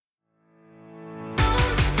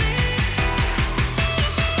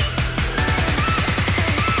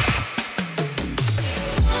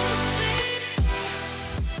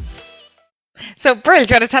So, Brill,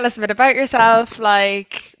 do you want to tell us a bit about yourself,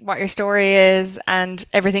 like what your story is and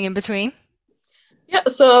everything in between? Yeah,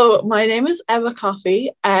 so my name is Emma Coffey.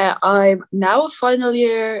 I'm now a final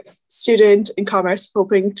year student in commerce,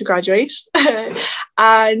 hoping to graduate.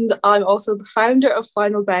 And I'm also the founder of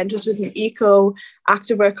Final Bend, which is an eco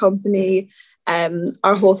activewear company.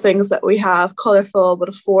 Our whole thing is that we have colourful but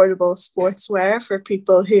affordable sportswear for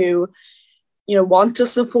people who want to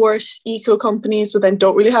support eco companies but then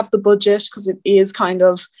don't really have the budget, because it is kind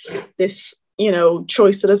of this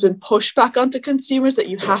choice that has been pushed back onto consumers, that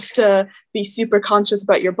you have to be super conscious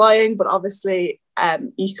about your buying, but obviously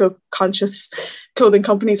eco conscious clothing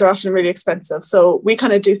companies are often really expensive, so we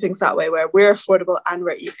kind of do things that way, where we're affordable and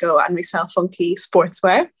we're eco and we sell funky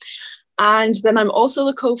sportswear. And then I'm also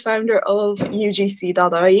the co-founder of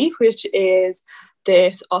UGC.ie, which is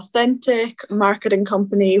this authentic marketing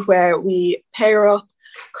company where we pair up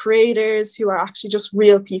creators who are actually just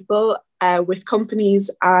real people with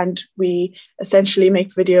companies, and we essentially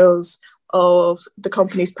make videos of the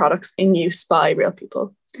company's products in use by real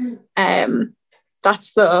people. Um,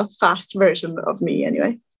 that's the fast version of me,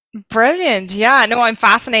 anyway. Brilliant. Yeah, no, I'm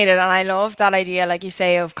fascinated and I love that idea, like you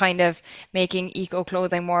say, of kind of making eco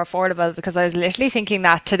clothing more affordable because I was literally thinking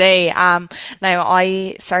that today. Now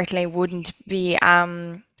I certainly wouldn't be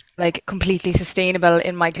like completely sustainable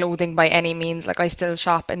in my clothing by any means. Like I still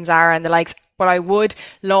shop in Zara and the likes, but I would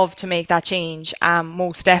love to make that change,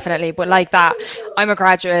 most definitely. But like that, I'm a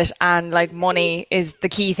graduate and like money is the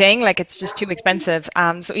key thing. Like it's just too expensive.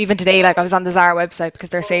 So even today, like I was on the Zara website because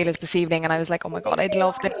their sale is this evening, and I was like, oh my God, I'd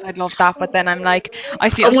love this, I'd love that. But then I'm like, I Oh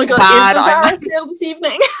feel my so god, is bad. the I'm Zara sale this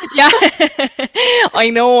evening? yeah,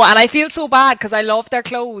 I know, and I feel so bad because I love their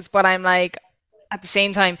clothes, but I'm like, at the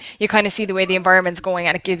same time, you kind of see the way the environment's going,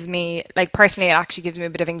 and it gives me, like, personally, it actually gives me a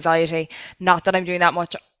bit of anxiety. Not that I'm doing that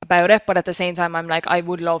much about it, but at the same time, I'm like, I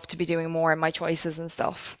would love to be doing more in my choices and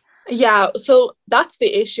stuff. Yeah, so that's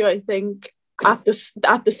the issue, I think, at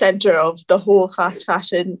the center of the whole fast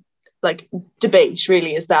fashion like debate,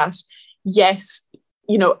 really, is that yes,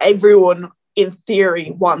 everyone in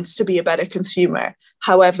theory wants to be a better consumer.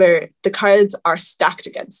 However, the cards are stacked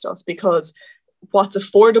against us, because what's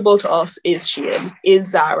affordable to us is Shein, is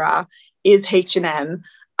Zara, is H&M,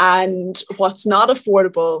 and what's not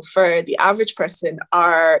affordable for the average person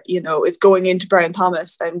is going into Brian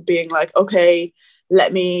Thomas and being like, okay,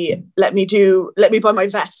 let me buy my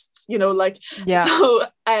vests, like. Yeah.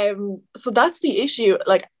 So that's the issue,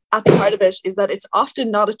 like, at the heart of it is that it's often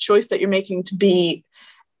not a choice that you're making to be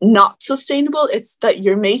not sustainable. It's that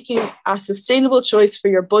you're making a sustainable choice for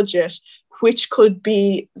your budget, which could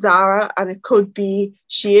be Zara and it could be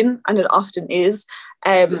Shein, and it often is.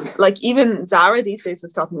 Like, even Zara these days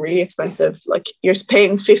has gotten really expensive. Like, you're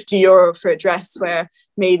paying €50 for a dress where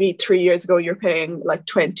maybe 3 years ago you're paying like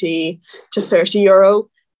 20 to €30.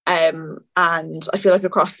 And I feel like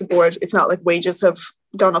across the board, it's not like wages have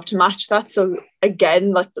gone up to match that. So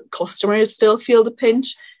again, like, the customers still feel the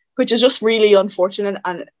pinch, which is just really unfortunate.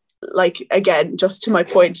 And like, again, just to my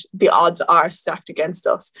point, the odds are stacked against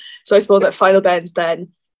us. So I suppose at Final Bend then,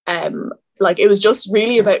 like, it was just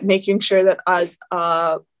really about making sure that, as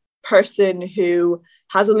a person who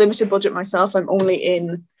has a limited budget myself, I'm only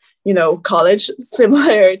in, college,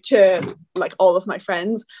 similar to like all of my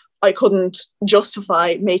friends. I couldn't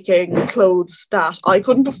justify making clothes that I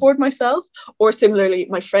couldn't afford myself, or similarly,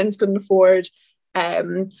 my friends couldn't afford.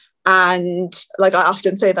 Um, and like, I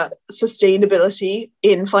often say that sustainability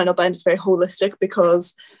in Final Bend is very holistic,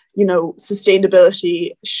 because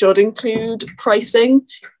sustainability should include pricing.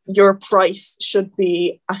 Your price should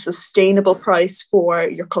be a sustainable price for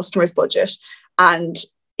your customer's budget, and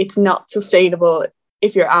it's not sustainable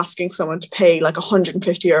if you're asking someone to pay like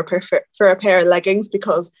 €150 for a pair of leggings,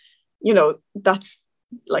 because that's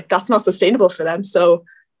not sustainable for them. So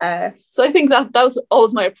I think that was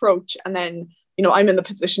always my approach. And then I'm in the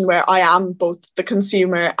position where I am both the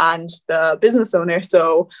consumer and the business owner,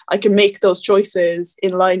 so I can make those choices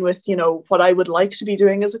in line with what I would like to be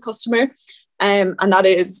doing as a customer. And that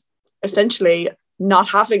is essentially not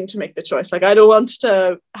having to make the choice. Like, I don't want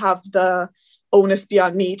to have the onus be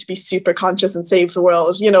on me to be super conscious and save the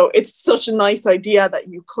world. It's such a nice idea that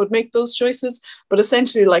you could make those choices, but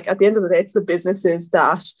essentially, like, at the end of the day, it's the businesses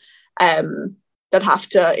that have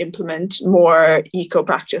to implement more eco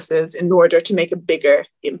practices in order to make a bigger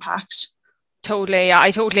impact. Totally, yeah,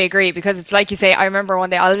 I totally agree because it's like you say. I remember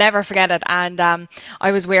one day, I'll never forget it, and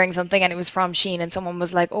I was wearing something and it was from Shein, and someone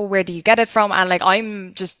was like, "Oh, where do you get it from?" And like,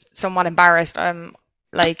 I'm just somewhat embarrassed.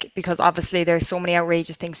 like because obviously there's so many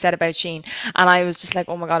outrageous things said about Shein, and I was just like,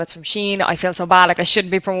 oh my god, it's from Shein. I feel so bad, like I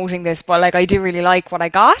shouldn't be promoting this, but like I do really like what I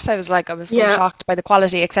got. I was like, I was so Yeah. shocked by the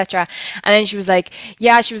quality, etc. And then she was like,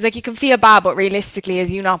 yeah, she was like, you can feel bad, but realistically,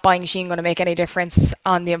 is you not buying Shein going to make any difference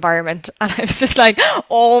on the environment? And I was just like,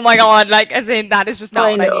 oh my god, like as in that is just not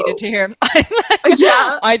I what I needed know. to hear. I was like,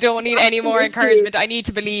 Yeah, I don't need that's any the more issue. encouragement. I need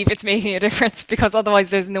to believe it's making a difference because otherwise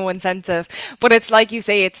there's no incentive. But it's like you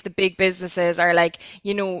say, it's the big businesses are like,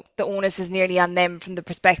 the onus is nearly on them from the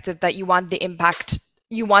perspective that you want the impact,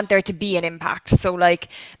 you want there to be an impact. So like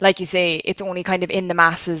you say, it's only kind of in the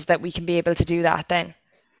masses that we can be able to do that then.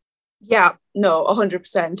 Yeah, no,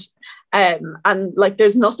 100%. And like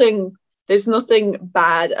there's nothing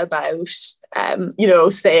bad about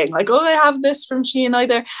saying like, oh, I have this from Shein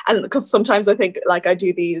either. And because sometimes I think like I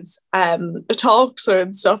do these talks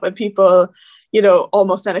or stuff and people,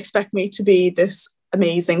 almost then expect me to be this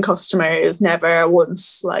amazing customer who's never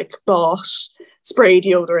once like bought spray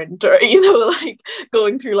deodorant or, like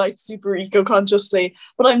going through like super eco-consciously.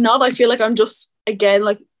 But I'm not. I feel like I'm just again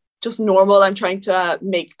like just normal. I'm trying to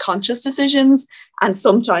make conscious decisions. And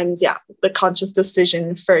sometimes, yeah, the conscious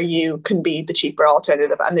decision for you can be the cheaper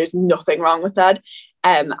alternative. And there's nothing wrong with that.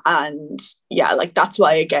 And yeah, like that's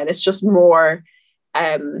why, again, it's just more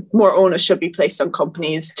onus should be placed on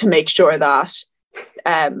companies to make sure that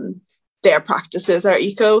their practices are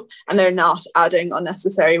eco and they're not adding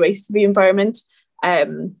unnecessary waste to the environment.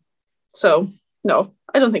 So, no,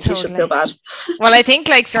 I don't think you should feel Totally. bad. Well, I think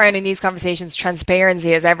like surrounding these conversations,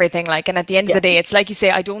 transparency is everything. Like, and at the end of Yeah. the day, it's like you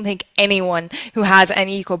say, I don't think anyone who has an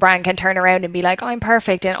eco brand can turn around and be like, I'm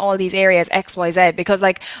perfect in all these areas, X, Y, Z. Because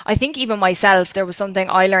like, I think even myself, there was something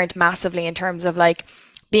I learned massively in terms of like,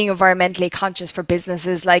 being environmentally conscious for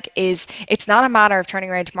businesses like is it's not a matter of turning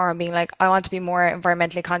around tomorrow and being like I want to be more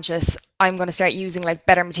environmentally conscious. I'm going to start using like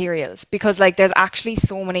better materials because like there's actually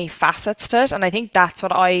so many facets to it, and I think that's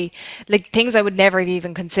what I like things I would never have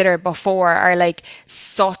even considered before are like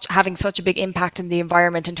such having such a big impact in the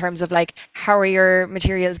environment in terms of like how are your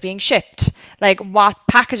materials being shipped, like what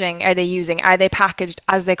packaging are they using, are they packaged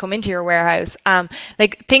as they come into your warehouse,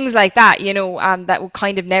 like things like that, that would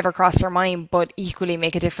kind of never cross your mind but equally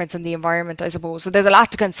make a difference in the environment, I suppose. So there's a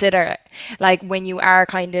lot to consider like when you are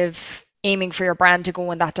kind of aiming for your brand to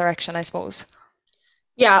go in that direction, I suppose.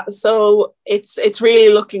 Yeah, so it's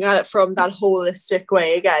really looking at it from that holistic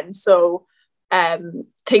way again. So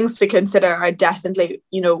things to consider are definitely,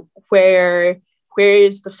 where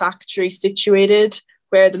is the factory situated,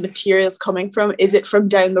 where are the materials coming from? Is it from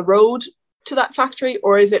down the road to that factory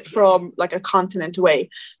or is it from like a continent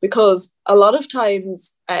away? Because a lot of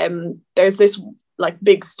times there's this like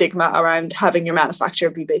big stigma around having your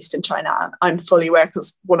manufacturer be based in China. And I'm fully aware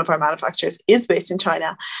because one of our manufacturers is based in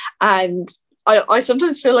China. And I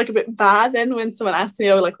sometimes feel like a bit bad then when someone asks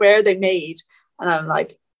me, like, where are they made? And I'm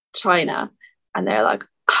like, China. And they're like,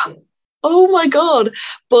 oh my God.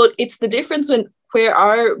 But it's the difference when where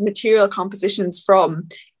our material composition's from.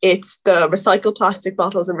 It's the recycled plastic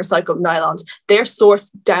bottles and recycled nylons. They're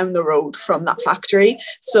sourced down the road from that factory.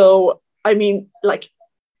 So, I mean, like,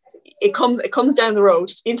 it comes down the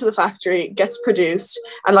road into the factory, gets produced,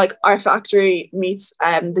 and like our factory meets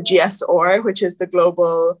the GSR, which is the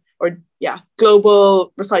global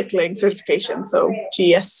recycling certification. So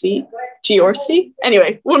GRC,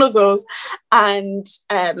 anyway, one of those. And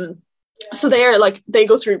so they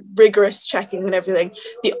go through rigorous checking and everything.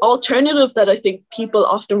 The alternative that I think people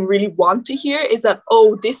often really want to hear is that,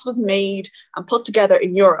 oh, this was made and put together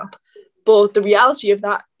in Europe. But the reality of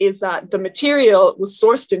that is that the material was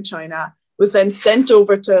sourced in China, was then sent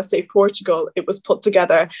over to, say, Portugal. It was put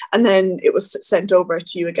together and then it was sent over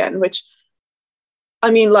to you again, which,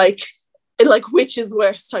 I mean, like which is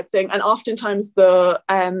worse type thing. And oftentimes the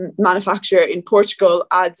manufacturer in Portugal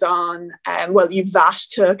adds on, you VAT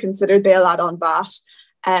to consider, they'll add on VAT.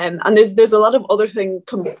 And there's a lot of other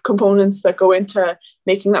components that go into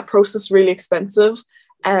making that process really expensive.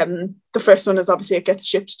 The first one is obviously it gets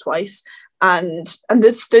shipped twice, and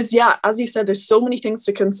there's as you said, there's so many things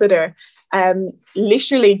to consider.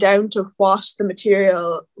 Literally down to what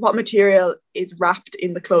material is wrapped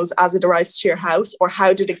in the clothes as it arrives to your house, or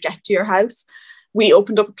how did it get to your house. We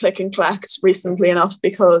opened up a click and collect recently enough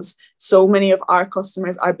because so many of our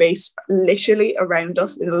customers are based literally around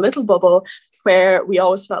us in a little bubble where we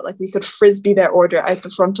always felt like we could frisbee their order out the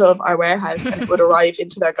front of our warehouse and it would arrive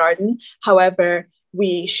into their garden. However,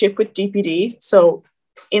 we ship with DPD, so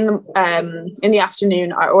in the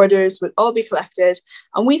afternoon our orders would all be collected,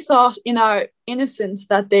 and we thought in our innocence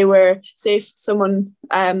that they were, say if someone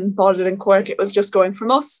bought it in Cork, it was just going from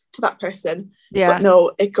us to that person. But Yeah.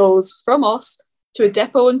 no, it goes from us to a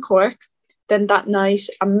depot in Cork. Then that night,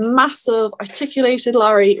 a massive articulated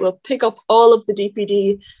lorry will pick up all of the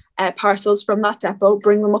DPD parcels from that depot,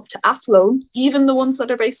 bring them up to Athlone, even the ones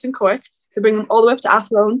that are based in Cork. They bring them all the way up to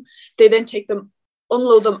Athlone. They then take them,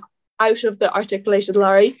 unload them out of the articulated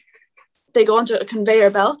lorry. They go onto a conveyor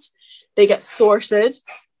belt. They get sorted.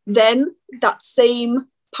 Then that same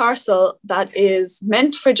parcel that is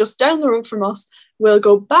meant for just down the road from us will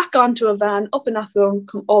go back onto a van up in Athlone,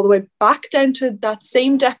 come all the way back down to that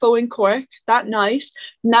same depot in Cork that night,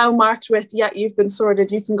 now marked with, yeah, you've been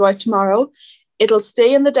sorted, you can go out tomorrow. It'll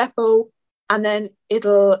stay in the depot, and then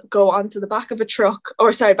it'll go onto the back of a truck,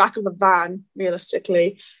 or sorry, back of a van,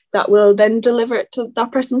 realistically, that will then deliver it to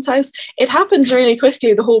that person's house. It happens really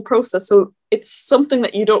quickly, the whole process. So it's something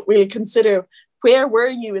that you don't really consider. Where were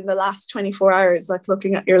you in the last 24 hours, like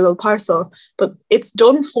looking at your little parcel? But it's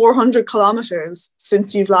done 400 kilometers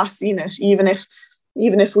since you've last seen it, even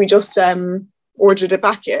if we just ordered it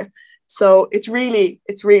back here. So it's really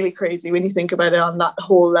crazy when you think about it on that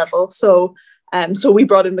whole level. So we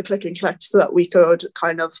brought in the click and collect so that we could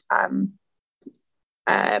kind of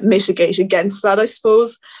mitigate against that, I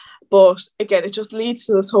suppose. But again, it just leads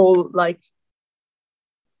to this whole, like,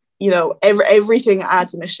 you know, everything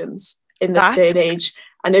adds emissions in this day and age,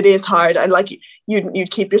 and it is hard. And like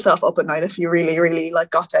you'd keep yourself up at night if you really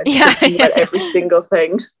like got down to thinking about every single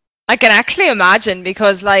thing. I can actually imagine,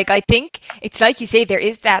 because like I think it's like you say, there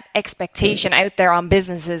is that expectation out there on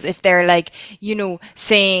businesses, if they're like, you know,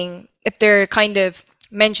 saying, if they're kind of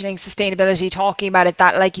mentioning sustainability, talking about it,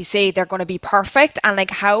 that like you say, they're going to be perfect. And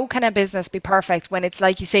like, how can a business be perfect when it's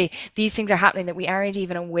like you say, these things are happening that we aren't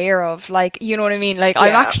even aware of? Like, you know what I mean? Like,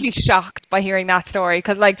 I'm actually shocked by hearing that story,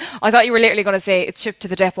 because like I thought you were literally going to say it's shipped to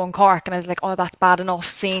the depot in Cork, and I was like, oh, that's bad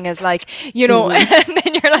enough, seeing as like, you know, and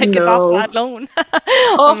then you're like, it's off to Athlone.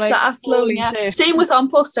 Off like, to Athlone, yeah. Shit. Same with On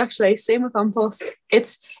Post, actually. Same with On Post.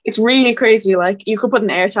 It's really crazy. Like, you could put an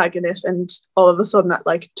air tag in it, and all of a sudden at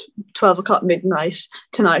like 12 o'clock midnight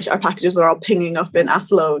tonight, our packages are all pinging up in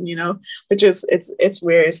Athlone, you know, which is, it's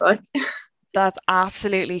weird. Like, that's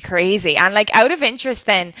absolutely crazy. And like, out of interest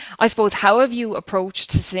then, I suppose, how have you approached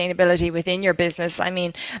sustainability within your business? I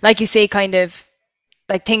mean, like you say, kind of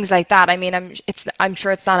like things like that. I mean, I'm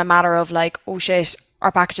sure it's not a matter of like, oh shit,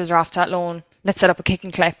 our packages are off to Athlone, let's set up a kick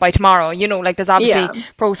and collect by tomorrow. You know, like there's obviously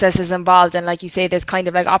processes involved, and like you say, there's kind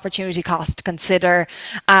of like opportunity cost to consider.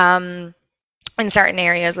 In certain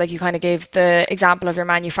areas, like you kind of gave the example of your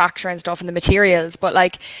manufacture and stuff and the materials, but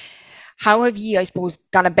like, how have you, I suppose,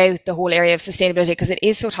 gone about the whole area of sustainability? Because it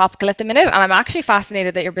is so topical at the minute. And I'm actually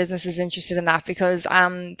fascinated that your business is interested in that, because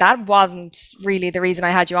that wasn't really the reason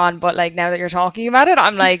I had you on. But like, now that you're talking about it,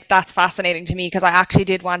 I'm like, that's fascinating to me, because I actually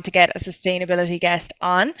did want to get a sustainability guest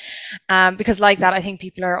on. Because like that, I think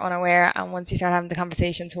people are unaware. And once you start having the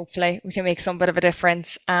conversations, hopefully we can make some bit of a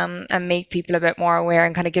difference, and make people a bit more aware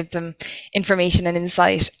and kind of give them information and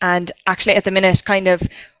insight. And actually at the minute, kind of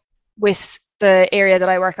with the area that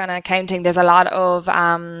I work on, accounting, there's a lot of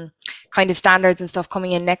kind of standards and stuff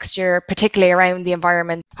coming in next year, particularly around the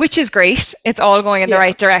environment, which is great. It's all going in the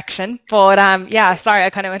right direction. But sorry,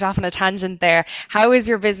 I kind of went off on a tangent there. How is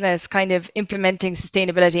your business kind of implementing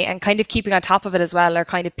sustainability and kind of keeping on top of it as well, or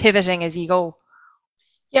kind of pivoting as you go?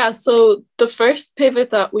 Yeah, so the first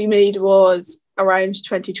pivot that we made was around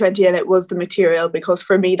 2020, and it was the material, because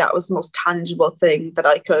for me that was the most tangible thing that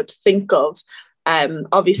I could think of.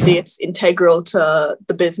 Obviously it's integral to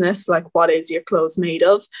the business, like what is your clothes made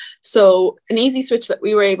of. So an easy switch that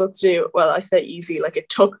we were able to do, well, I say easy, like it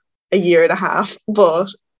took a year and a half, but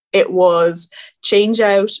it was change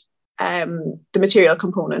out the material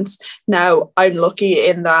components. Now I'm lucky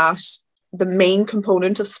in that the main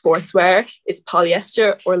component of sportswear is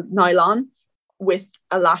polyester or nylon with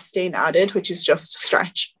elastane added, which is just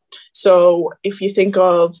stretch. So if you think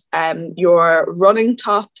of your running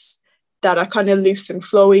tops that are kind of loose and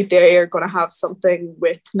flowy, they're going to have something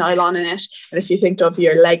with nylon in it. And if you think of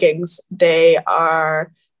your leggings, they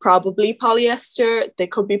are probably polyester. They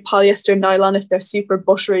could be polyester nylon if they're super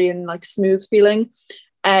buttery and like smooth feeling.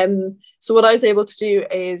 So what I was able to do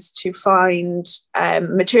is to find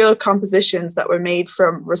material compositions that were made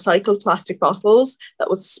from recycled plastic bottles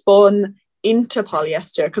that was spun into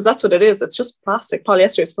polyester, because that's what it is. It's just plastic.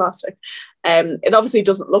 Polyester is plastic. It obviously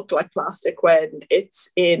doesn't look like plastic when it's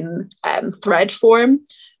in thread form,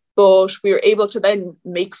 but we were able to then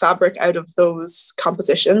make fabric out of those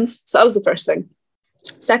compositions. So that was the first thing.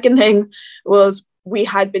 Second thing was we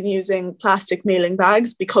had been using plastic mailing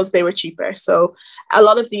bags because they were cheaper. So a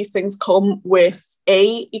lot of these things come with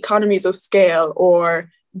A, economies of scale, or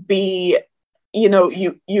B,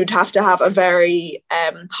 you'd have to have a very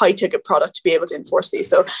high ticket product to be able to enforce these.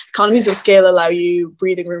 So economies of scale allow you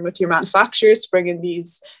breathing room with your manufacturers to bring in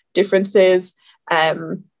these differences.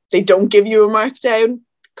 They don't give you a markdown,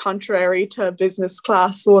 contrary to business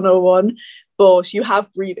class 101, but you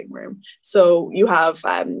have breathing room. So you have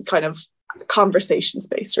kind of conversation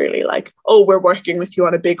space, really, like, oh, we're working with you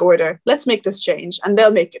on a big order, let's make this change, and they'll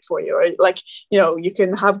make it for you. Or like, you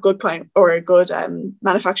can have good client or good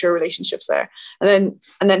manufacturer relationships there, and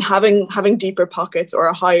then having deeper pockets or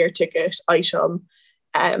a higher ticket item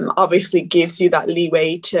obviously gives you that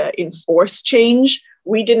leeway to enforce change.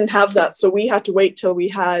 We didn't have that, so we had to wait till we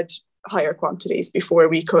had higher quantities before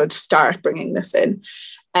we could start bringing this in.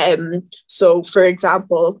 So, for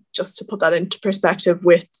example, just to put that into perspective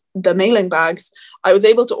with the mailing bags, I was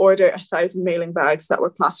able to order 1,000 mailing bags that were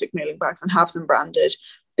plastic mailing bags and have them branded.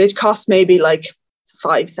 They'd cost maybe like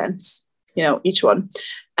 5 cents, each one.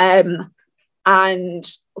 And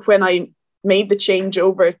when I made the change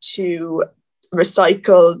over to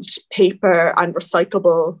recycled paper and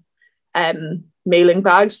recyclable mailing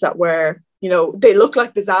bags that were, they look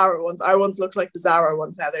like the Zara ones. Our ones look like the Zara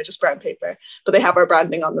ones now. They're just brown paper, but they have our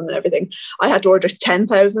branding on them and everything. I had to order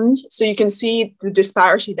 10,000. So you can see the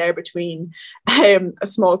disparity there between a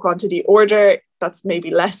small quantity order that's maybe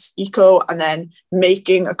less eco, and then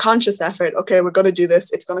making a conscious effort. Okay, we're going to do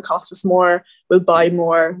this. It's going to cost us more. We'll buy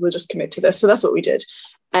more. We'll just commit to this. So that's what we did.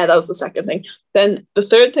 That was the second thing. Then the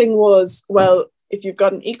third thing was, well, if you've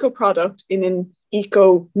got an eco product in an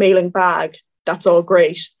eco mailing bag, that's all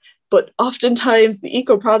great. But oftentimes the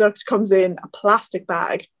eco product comes in a plastic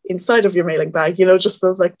bag inside of your mailing bag, just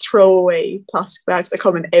those like throwaway plastic bags that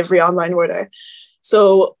come in every online order.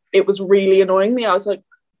 So it was really annoying me. I was like,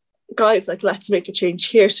 guys, like, let's make a change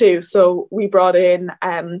here too. So we brought in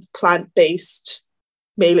plant-based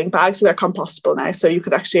mailing bags. So they're compostable now. So you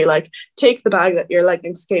could actually like take the bag that your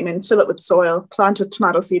leggings came in, fill it with soil, plant a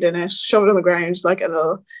tomato seed in it, shove it on the ground, like, and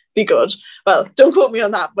it'll be good. Well, don't quote me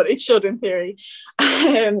on that, but it should in theory.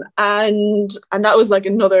 And that was like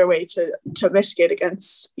another way to mitigate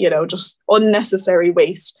against, just unnecessary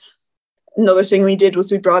waste. Another thing we did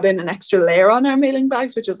was we brought in an extra layer on our mailing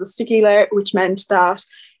bags, which is a sticky layer, which meant that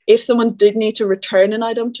if someone did need to return an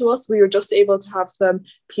item to us, we were just able to have them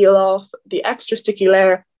peel off the extra sticky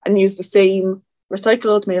layer and use the same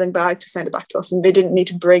recycled mailing bag to send it back to us. And they didn't need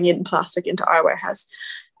to bring in plastic into our warehouse,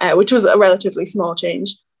 which was a relatively small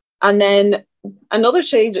change. And then another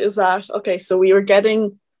change is that, okay, so we were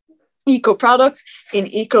getting eco products in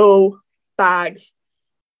eco bags,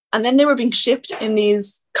 and then they were being shipped in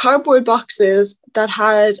these cardboard boxes that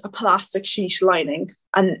had a plastic sheet lining,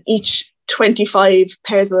 and each 25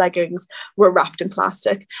 pairs of leggings were wrapped in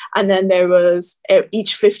plastic. And then there was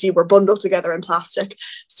each 50 were bundled together in plastic.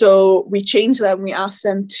 So we changed them. We asked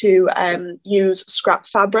them to use scrap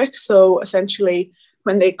fabric. So essentially,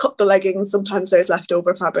 when they cut the leggings, sometimes there's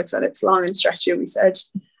leftover fabrics and it's long and stretchy. We said,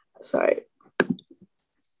 sorry,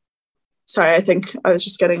 I think I was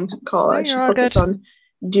just getting a call. No, I you're should all put good. this on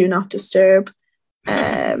Do Not Disturb.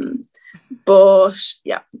 But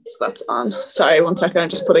yeah, so that's on. Sorry, 1 second. I'm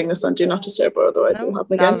just putting this on Do Not Disturb, or otherwise No, it'll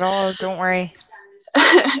happen not again. at all. Don't worry.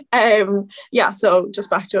 Yeah, so just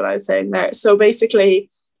back to what I was saying there. So basically,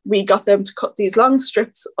 we got them to cut these long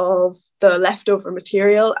strips of the leftover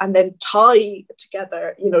material and then tie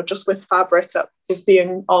together, just with fabric that was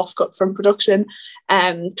being offcut from production,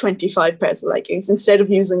 25 pairs of leggings instead of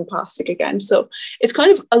using plastic again. So it's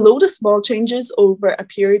kind of a load of small changes over a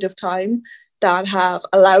period of time that have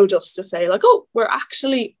allowed us to say, like, oh,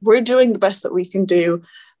 we're doing the best that we can do.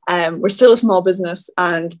 We're still a small business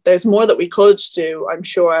and there's more that we could do, I'm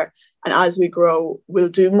sure. And as we grow, we'll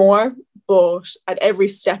do more. But at every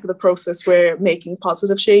step of the process, we're making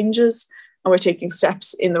positive changes and we're taking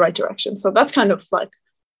steps in the right direction. So that's kind of like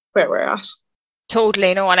where we're at.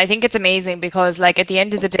 Totally, no, and I think it's amazing because, like, at the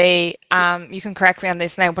end of the day, you can correct me on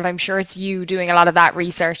this now, but I'm sure it's you doing a lot of that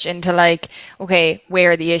research into, like, okay,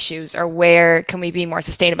 where are the issues or where can we be more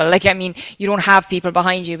sustainable? Like, I mean, you don't have people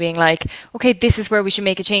behind you being like, okay, this is where we should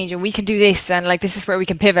make a change and we can do this, and like this is where we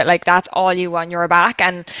can pivot. Like, that's all you on your back.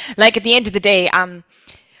 And like at the end of the day,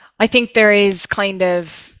 I think there is kind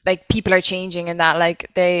of like people are changing in that,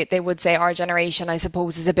 like they would say our generation, I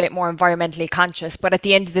suppose, is a bit more environmentally conscious, but at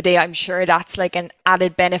the end of the day, I'm sure that's like an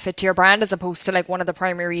added benefit to your brand as opposed to like one of the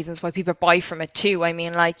primary reasons why people buy from it too. I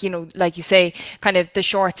mean, like, like you say, kind of the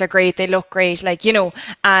shorts are great, they look great, like,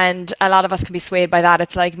 and a lot of us can be swayed by that.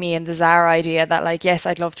 It's like me and the Zara idea that, like, yes,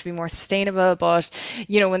 I'd love to be more sustainable, but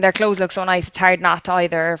when their clothes look so nice, it's hard not to,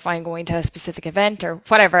 either if I'm going to a specific event or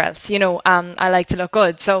whatever else, I like to look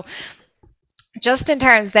good. So just in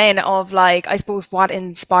terms then of like, I suppose what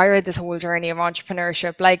inspired this whole journey of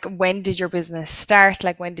entrepreneurship, like when did your business start?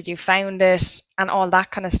 Like when did you found it and all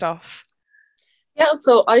that kind of stuff? Yeah,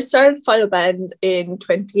 so I started Final Bend in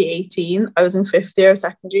 2018. I was in fifth year of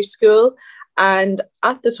secondary school. And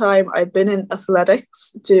at the time, I'd been in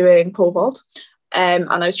athletics doing pole vault. And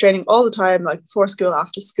I was training all the time, like before school,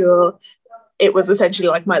 after school. It was essentially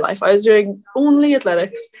like my life. I was doing only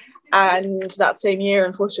athletics. And that same year,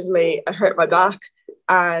 unfortunately, I hurt my back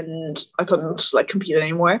and I couldn't like compete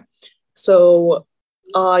anymore. So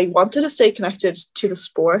I wanted to stay connected to the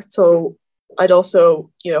sport. So I'd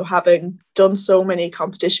also, having done so many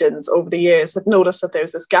competitions over the years, had noticed that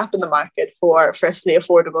there's this gap in the market for, firstly,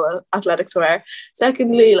 affordable athletics wear,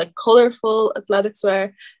 secondly, like colourful athletics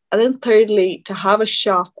wear, and then thirdly, to have a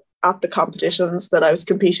shop at the competitions that I was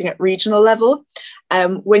competing at regional level.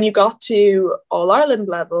 When you got to All Ireland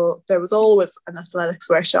level, there was always an athletics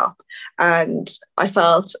wear shop, and I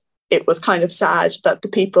felt it was kind of sad that the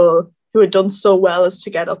people who had done so well as to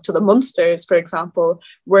get up to the Munsters, for example,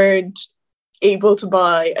 weren't able to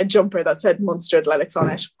buy a jumper that said Munster Athletics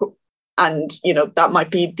on it. And, that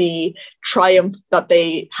might be the triumph that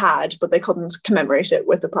they had, but they couldn't commemorate it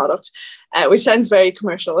with the product, which sounds very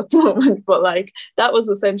commercial at the moment, but like that was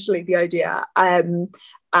essentially the idea. And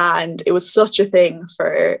it was such a thing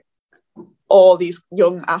for all these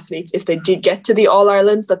young athletes, if they did get to the All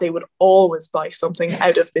Irelands, that they would always buy something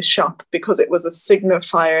out of this shop because it was a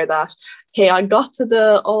signifier that, hey, I got to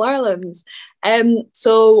the All Irelands.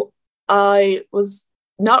 So I was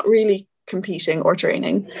not really competing or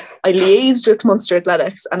training. I liaised with Munster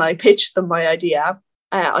Athletics and I pitched them my idea.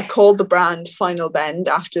 I called the brand Final Bend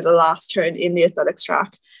after the last turn in the athletics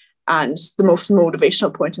track and the most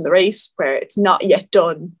motivational point in the race where it's not yet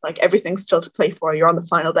done, like everything's still to play for, you're on the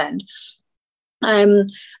final bend. And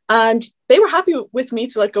they were happy with me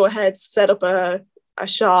to like go ahead, set up a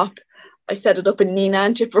shop. I set it up in Nina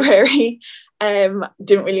and Tipperary.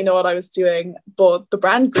 Didn't really know what I was doing, but the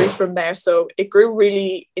brand grew from there. So it grew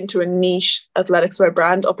really into a niche athletics wear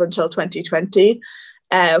brand up until 2020,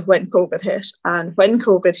 when COVID hit. And when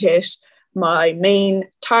COVID hit, my main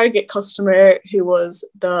target customer, who was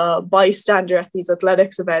the bystander at these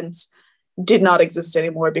athletics events, did not exist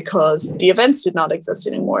anymore because the events did not exist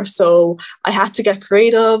anymore. So I had to get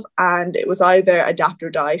creative and it was either adapt or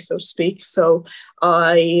die, so to speak. So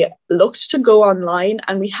I looked to go online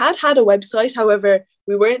and we had a website. However,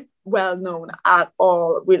 we weren't well known at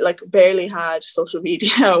all. We like barely had social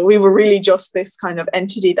media. We were really just this kind of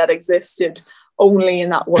entity that existed only in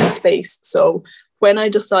that one space. So when I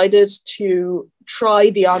decided to try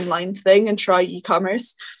the online thing and try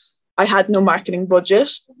e-commerce, I had no marketing budget.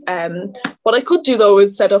 What I could do though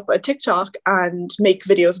is set up a TikTok and make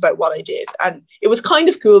videos about what I did. And it was kind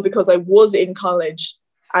of cool because I was in college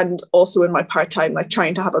and also in my part-time, like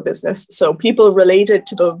trying to have a business. So people related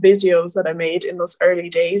to the videos that I made in those early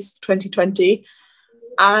days, 2020.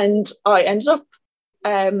 And I ended up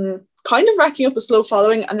kind of racking up a slow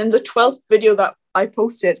following. And then the 12th video that I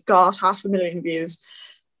posted got 500,000 views.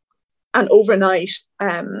 And overnight,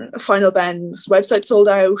 Final Bend's website sold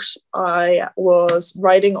out. I was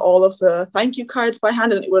writing all of the thank you cards by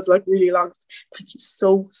hand, and it was like really long. Thank you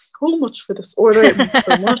so much for this order. It means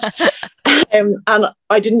so much. And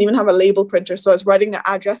I didn't even have a label printer, so I was writing their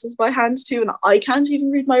addresses by hand too. And I can't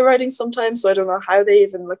even read my writing sometimes, so I don't know how they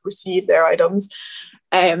even like receive their items.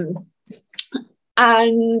 And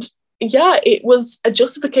yeah, it was a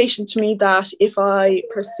justification to me that if I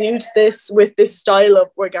pursued this with this style of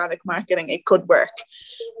organic marketing, it could work.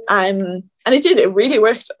 And it did. It really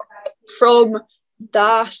worked from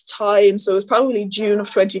that time. So it was probably June of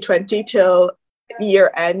 2020 till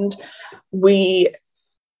year end. We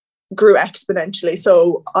grew exponentially.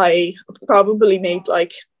 So I probably made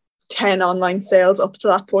like 10 online sales up to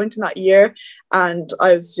that point in that year. And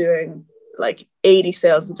I was doing like 80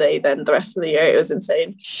 sales a day then the rest of the year. It was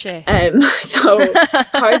insane. Shit. So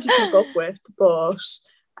hard to keep up with, but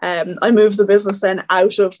I moved the business then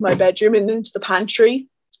out of my bedroom and into the pantry.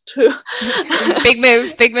 Big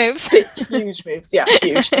moves. Huge moves, yeah,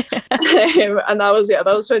 huge. And that was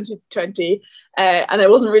 2020, and it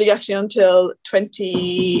wasn't really actually until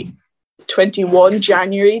 2021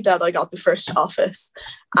 January that I got the first office,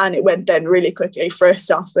 and it went then really quickly. First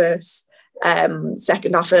office,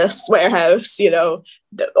 second office, warehouse,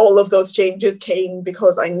 all of those changes came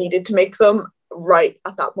because I needed to make them right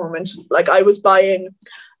at that moment. Like I was buying,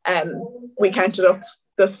 we counted up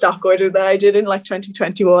the stock order that I did in like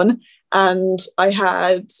 2021, and I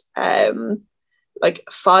had like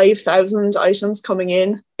 5,000 items coming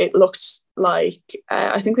in. It looked like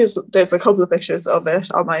I think there's a couple of pictures of it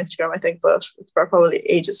on my Instagram, I think, but they're probably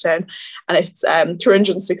ages down. And it's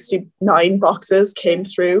 269 boxes came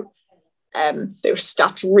through. They were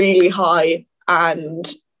stacked really high, and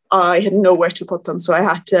I had nowhere to put them, so I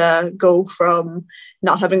had to go from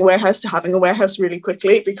not having a warehouse to having a warehouse really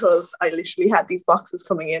quickly, because I literally had these boxes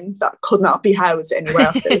coming in that could not be housed anywhere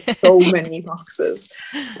else. There were so many boxes.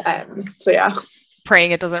 So yeah.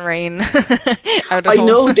 Praying it doesn't rain out at I home.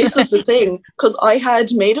 know, this was the thing, because I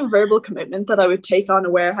had made a verbal commitment that I would take on a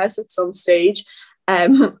warehouse at some stage.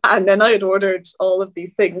 And then I had ordered all of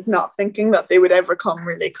these things, not thinking that they would ever come,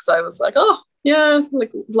 really, because I was like, oh, yeah,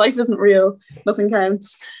 like life isn't real, nothing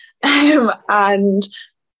counts. And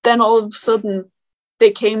then all of a sudden,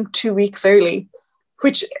 they came 2 weeks early,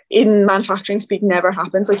 which in manufacturing speak never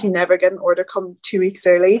happens. Like, you never get an order come 2 weeks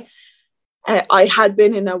early. I had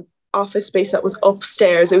been in an office space that was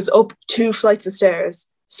upstairs. It was up 2 flights of stairs.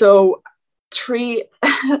 So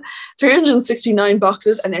 369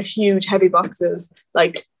 boxes, and they're huge, heavy boxes,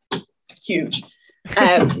 like huge.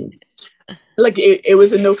 Like it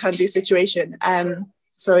was a no-can-do situation.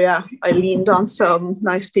 So yeah, I leaned on some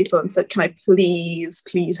nice people and said, can I please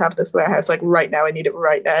have this warehouse, like right now? I need it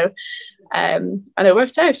right now. And it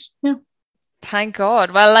worked out. Yeah. Thank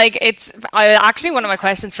God. Well, like I actually, one of my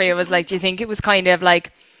questions for you was like, do you think it was kind of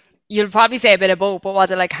like, you'll probably say a bit of both, but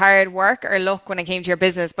was it like hard work or luck when it came to your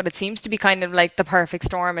business? But it seems to be kind of like the perfect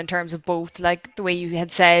storm in terms of both. Like the way you had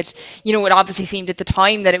said, it obviously seemed at the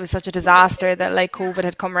time that it was such a disaster that like COVID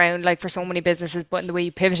had come around like for so many businesses, but in the way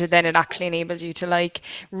you pivoted, then it actually enabled you to like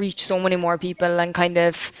reach so many more people and kind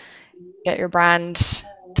of get your brand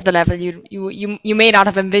to the level you may not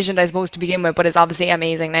have envisioned, I suppose, to begin with, but it's obviously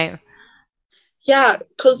amazing now. Yeah,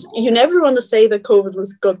 because you never want to say that COVID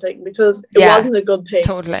was a good thing, because it Yeah, wasn't a good thing.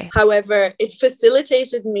 totally. However, it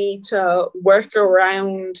facilitated me to work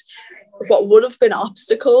around what would have been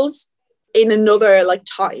obstacles in another like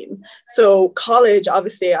time. So college,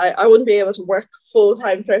 obviously, I wouldn't be able to work full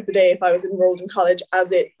time throughout the day if I was enrolled in college,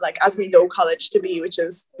 as we know college to be, which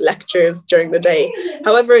is lectures during the day.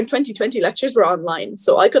 However, in 2020, lectures were online,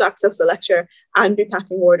 so I could access the lecture and be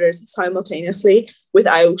packing orders simultaneously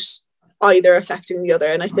without either affecting the other.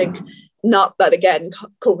 And I think, not that again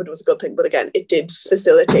COVID was a good thing, but again it did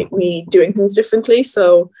facilitate me doing things differently.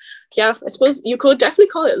 So yeah, I suppose you could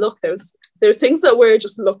definitely call it luck. There's things that were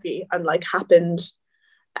just lucky and like happened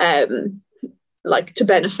like to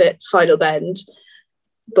benefit Final Bend,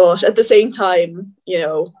 but at the same time,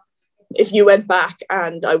 if you went back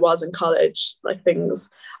and I was in college, like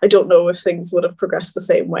I don't know if things would have progressed the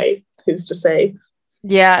same way. Who's to say?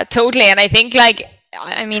 Yeah, totally. And I think like,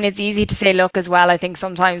 I mean, it's easy to say luck as well, I think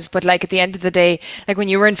sometimes, but like at the end of the day, like when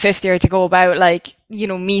you were in fifth year to go about like,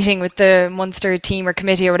 meeting with the Munster team or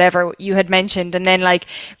committee or whatever you had mentioned, and then like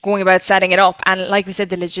going about setting it up. And like we said,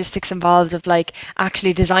 the logistics involved of like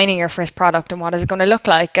actually designing your first product and what is it going to look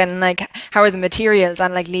like, and like how are the materials,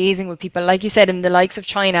 and like liaising with people, like you said, in the likes of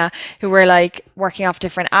China, who were like working off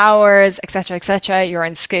different hours, etc., etc. You're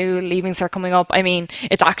in school, leavings are coming up. I mean,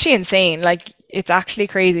 it's actually insane. Like, it's actually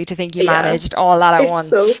crazy to think you Yeah, managed all that at it's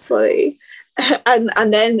so once. funny.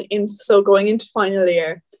 And then going into final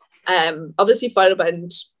year, obviously Final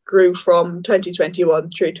Bend grew from 2021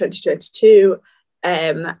 through 2022.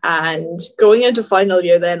 And going into final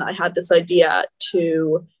year, then I had this idea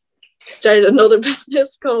to start another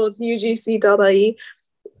business called UGC.ie,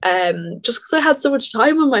 just because I had so much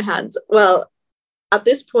time on my hands. Well, at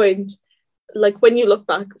this point, like when you look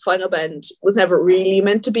back, Final Bend was never really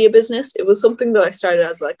meant to be a business. It was something that I started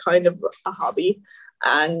as like kind of a hobby.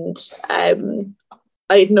 And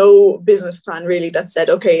I had no business plan really that said,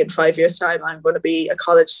 okay, in 5 years' time, I'm going to be a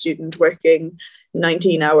college student working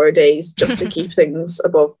 19-hour days just to keep things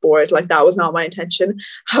above board. Like, that was not my intention.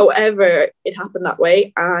 However, it happened that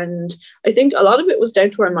way. And I think a lot of it was down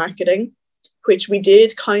to our marketing, which we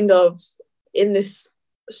did kind of in this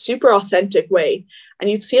super authentic way. And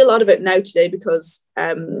you'd see a lot of it now today, because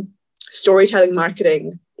storytelling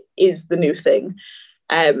marketing is the new thing.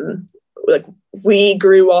 Like, we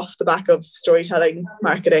grew off the back of storytelling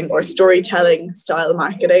marketing or storytelling style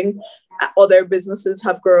marketing. Other businesses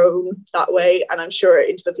have grown that way, and I'm sure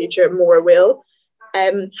into the future more will.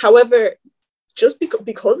 However, just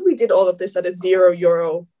because we did all of this at a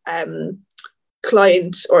 €0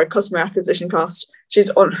 client or customer acquisition cost, which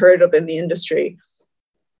is unheard of in the industry.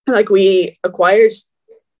 Like, we acquired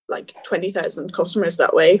like 20,000 customers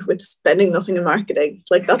that way with spending nothing in marketing.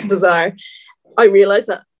 Like, that's bizarre. I realized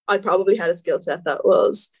that I probably had a skill set that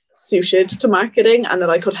was suited to marketing and that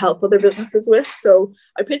I could help other businesses with. So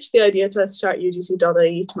I pitched the idea to start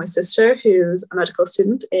UGC.ie to my sister, who's a medical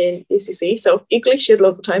student in UCC. So equally, she has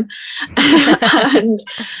loads of time. And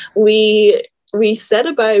we set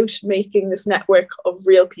about making this network of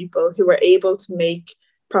real people who were able to make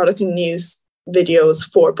product and news videos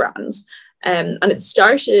for brands. And it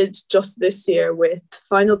started just this year with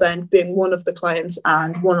Final Bend being one of the clients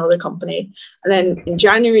and one other company. And then in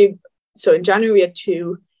January we had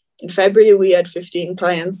 2. In February, we had 15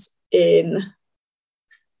 clients. In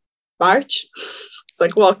March, it's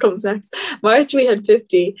like, what comes next? March, we had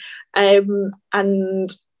 50.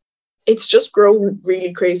 And it's just grown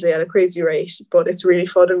really crazily at a crazy rate, but it's really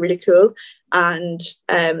fun and really cool. And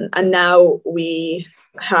now we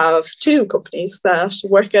have 2 companies that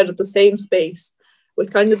work out of the same space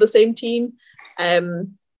with kind of the same team.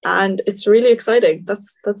 And it's really exciting.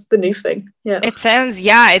 That's the new thing. Yeah. It sounds,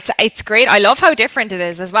 yeah, it's great. I love how different it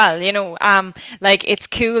is as well. Like it's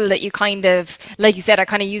cool that you kind of, like you said, are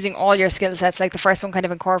kind of using all your skill sets. Like the first one kind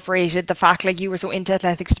of incorporated the fact like you were so into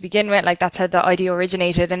athletics to begin with, like that's how the idea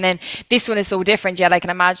originated. And then this one is so different. Yet I can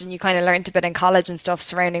imagine you kind of learned a bit in college and stuff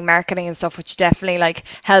surrounding marketing and stuff, which definitely like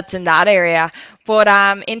helped in that area. But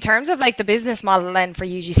in terms of like the business model then for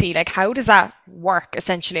UGC, like how does that work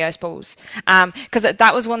essentially, I suppose? Because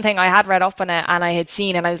that was one thing I had read up on it and I had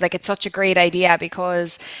seen, and I was like, it's such a great idea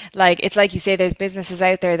because like it's like you say, there's businesses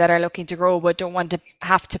out there that are looking to grow but don't want to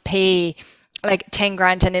have to pay like 10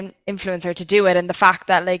 grand to an influencer to do it. And the fact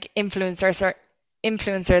that like influencers,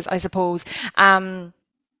 I suppose,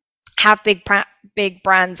 have big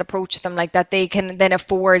brands approach them like that, they can then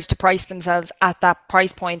afford to price themselves at that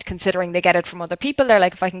price point, considering they get it from other people. They're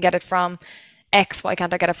like, if I can get it from X, why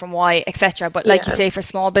can't I get it from Y, etc. But like you say, for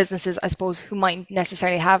small businesses, I suppose, who might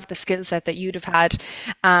necessarily have the skill set that you'd have had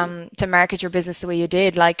to market your business the way you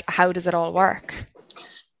did, like how does it all work?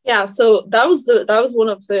 Yeah, so that was one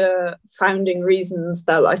of the founding reasons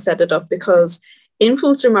that I set it up, because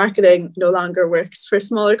influencer marketing no longer works for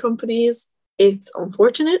smaller companies. It's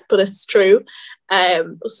unfortunate, but it's true.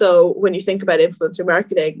 So when you think about influencer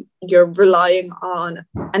marketing, you're relying on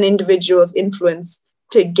an individual's influence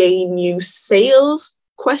to gain you sales, ?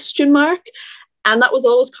 And that was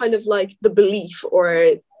always kind of like the belief,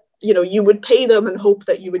 or you would pay them and hope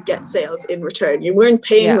that you would get sales in return. You weren't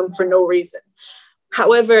paying them for no reason.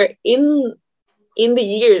 However, in the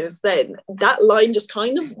years then, that line just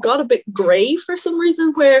kind of got a bit grey for some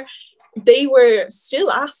reason, where they were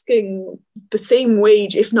still asking the same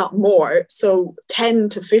wage, if not more, so 10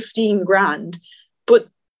 to 15 grand, but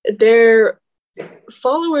their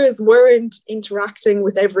followers weren't interacting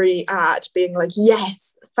with every ad being like,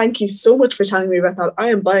 yes, thank you so much for telling me about that, I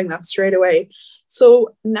am buying that straight away.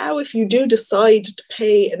 So now if you do decide to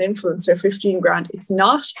pay an influencer 15 grand, it's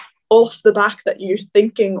not off the back that you're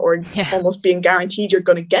thinking or almost being guaranteed you're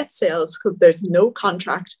going to get sales, because there's no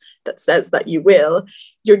contract that says that you will.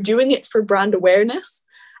 You're doing it for brand awareness.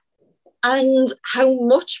 And how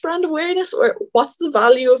much brand awareness, or what's the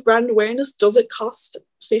value of brand awareness? Does it cost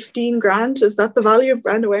 15 grand? Is that the value of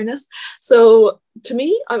brand awareness? So to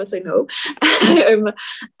me, I would say no.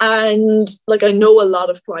 And like, I know a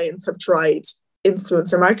lot of clients have tried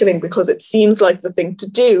influencer marketing because it seems like the thing to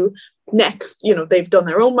do next. They've done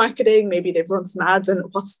their own marketing, maybe they've run some ads, and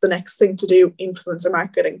what's the next thing to do? Influencer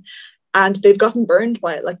marketing. And they've gotten burned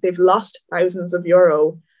by it. Like, they've lost thousands of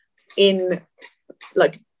euro in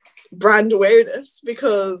like brand awareness,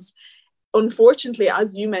 because unfortunately,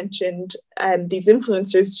 as you mentioned, these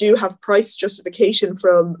influencers do have price justification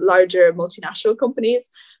from larger multinational companies,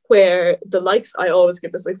 where the likes, I always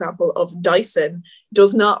give this example of Dyson,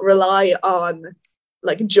 does not rely on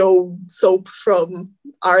like Joe soap from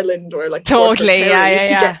Ireland or like totally to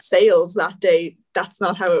get sales that day. That's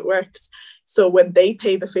not how it works. So when they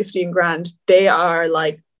pay the 15 grand, they are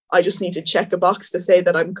like, I just need to check a box to say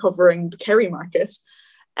that I'm covering the Kerry market.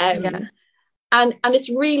 And it's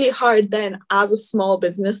really hard then as a small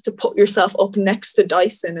business to put yourself up next to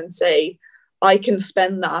Dyson and say, I can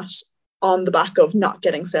spend that on the back of not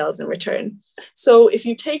getting sales in return. So if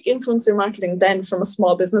you take influencer marketing then from a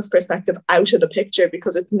small business perspective out of the picture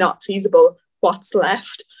because it's not feasible, what's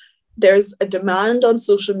left? There's a demand on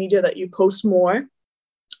social media that you post more.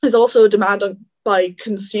 There's also a demand by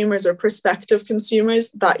consumers or prospective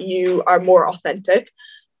consumers that you are more authentic.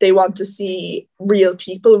 They want to see real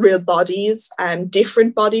people, real bodies,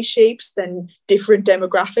 different body shapes, then different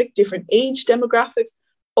demographic, different age demographics.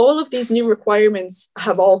 All of these new requirements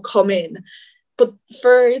have all come in. But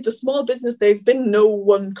for the small business, there's been no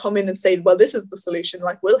one come in and say, well, this is the solution,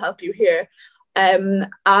 like, we'll help you here. And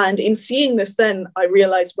in seeing this, then I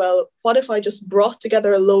realized, well, what if I just brought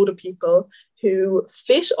together a load of people who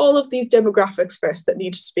fit all of these demographics first that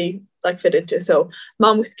need to be like fit into. So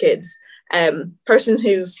mom with kids, person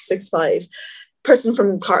who's 6'5", person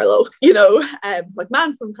from Carlow, like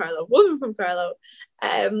man from Carlow, woman from Carlow,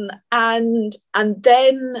 and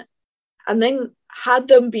then had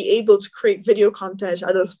them be able to create video content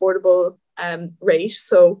at an affordable rate.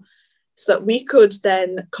 So that we could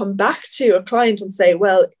then come back to a client and say,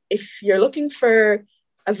 well, if you're looking for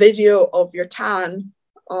a video of your tan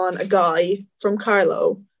on a guy from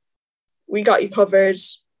Carlow, we got you covered.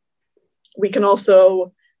 We can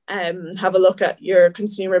also have a look at your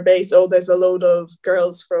consumer base. Oh, there's a load of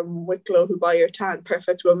girls from Wicklow who buy your tan.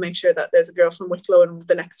 Perfect. We'll make sure that there's a girl from Wicklow in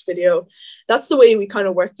the next video. That's the way we kind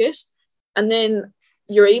of work it. And then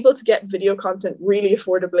you're able to get video content really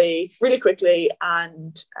affordably, really quickly,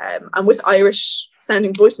 and with Irish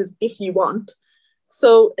sounding voices if you want.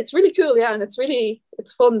 So it's really cool, yeah, and it's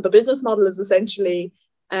fun. The business model is essentially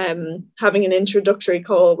having an introductory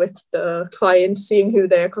call with the client, seeing who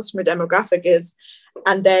their customer demographic is,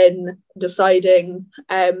 and then deciding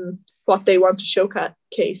what they want to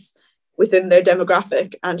showcase within their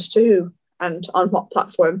demographic and to who and on what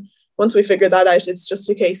platform. Once we figure that out, it's just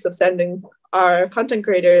a case of sending our content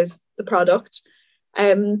creators the product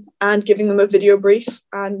and giving them a video brief,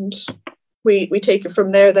 and we take it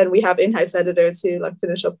from there. Then we have in-house editors who like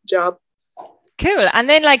finish up the job. Cool. And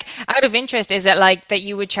then like out of interest, is it like that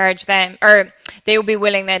you would charge them, or they would be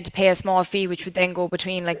willing then to pay a small fee which would then go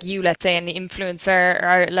between like you, let's say, and the influencer,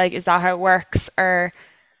 or like is that how it works? Or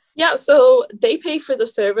yeah, so they pay for the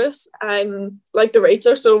service. Like the rates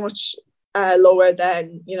are so much lower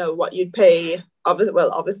than what you'd pay. Obviously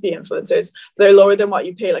influencers, they're lower than what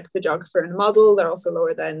you pay like a videographer and a model. They're also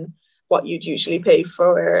lower than what you'd usually pay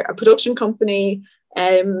for a production company.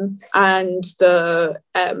 And the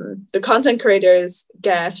content creators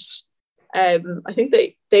get I think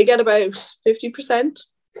they get about 50%.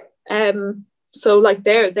 So like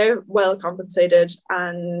they're well compensated,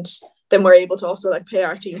 and then we're able to also like pay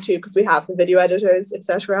our team too, because we have the video editors,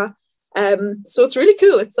 etc. So it's really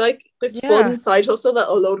cool. It's like this fun side hustle that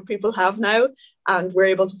a load of people have now, and we're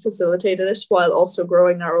able to facilitate it while also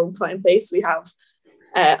growing our own client base. We have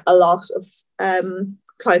a lot of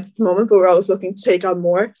clients at the moment, but we're always looking to take on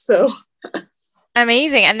more. So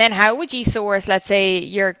amazing. And then how would you source, let's say,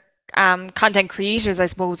 your content creators, I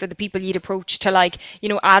suppose, or the people you'd approach to like,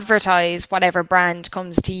 advertise whatever brand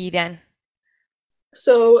comes to you then?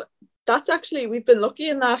 So that's actually, we've been lucky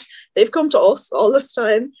in that they've come to us all this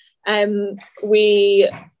time. We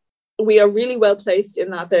are really well placed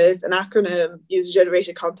in that there's an acronym, user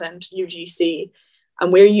generated content, UGC,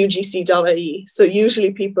 and we're UGC.ie. So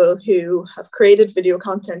usually people who have created video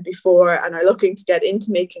content before and are looking to get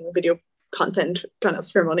into making video content kind of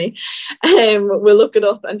for money will look it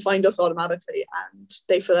up and find us automatically, and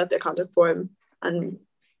they fill out their contact form and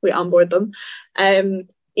we onboard them.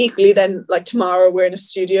 Equally then, like tomorrow we're in a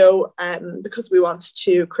studio because we want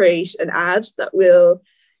to create an ad that will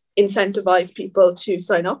incentivize people to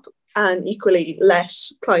sign up, and equally let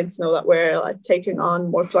clients know that we're like taking on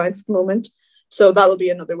more clients at the moment. So that'll be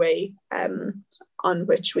another way on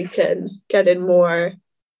which we can get in more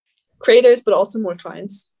creators, but also more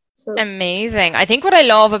clients. So amazing. I think what I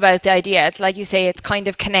love about the idea, it's like you say, it's kind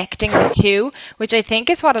of connecting the two, which I think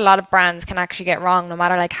is what a lot of brands can actually get wrong, no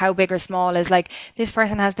matter like how big or small, is like, this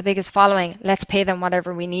person has the biggest following, let's pay them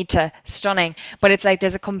whatever we need to. Stunning. But it's like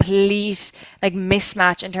there's a complete like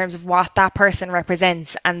mismatch in terms of what that person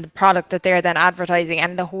represents and the product that they're then advertising,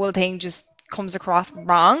 and the whole thing just comes across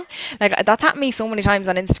wrong. Like that's happened to me so many times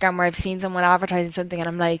on Instagram where I've seen someone advertising something and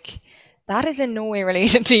I'm like, that is in no way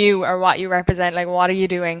related to you or what you represent. Like, what are you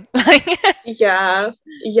doing? yeah,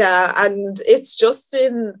 and it's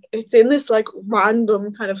in this like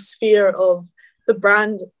random kind of sphere of the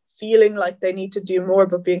brand feeling like they need to do more,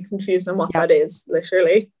 but being confused on what that is,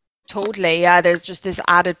 literally. Totally, yeah. There's just this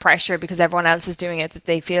added pressure because everyone else is doing it, that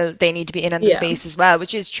they feel they need to be in on the space as well,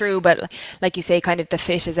 which is true. But like you say, kind of the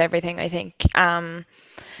fit is everything, I think.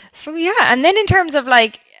 So yeah, and then in terms of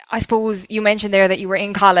like, I suppose you mentioned there that you were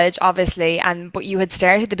in college, obviously, but you had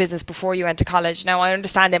started the business before you went to college. Now, I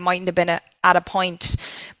understand it mightn't have been at a point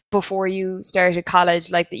before you started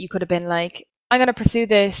college, like that you could have been like, I'm going to pursue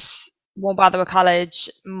this, won't bother with college,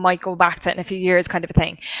 might go back to it in a few years, kind of a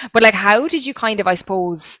thing. But like, how did you kind of, I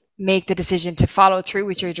suppose, make the decision to follow through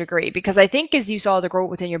with your degree? Because I think as you saw the growth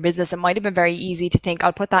within your business, it might have been very easy to think,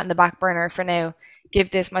 I'll put that in the back burner for now,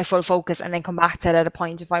 give this my full focus, and then come back to it at a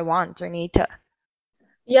point if I want or need to.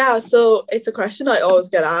 Yeah, so it's a question I always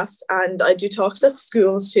get asked, and I do talk to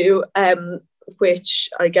schools too, which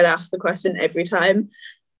I get asked the question every time.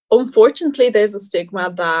 Unfortunately, there's a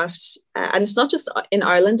stigma that, and it's not just in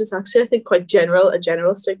Ireland, it's actually, I think, quite general, a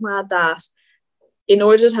general stigma that in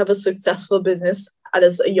order to have a successful business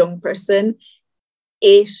as a young person,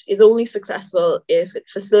 it is only successful if it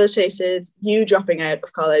facilitated you dropping out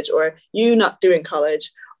of college or you not doing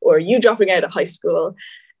college or you dropping out of high school.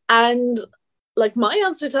 And like my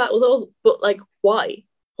answer to that was always, but like, why?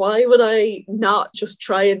 Why would I not just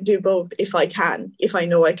try and do both if I can, if I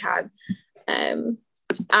know I can? Um,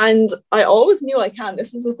 and I always knew I can.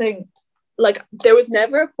 This was the thing. Like, there was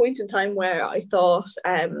never a point in time where I thought,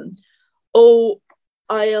 oh,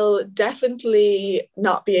 I'll definitely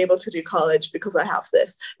not be able to do college because I have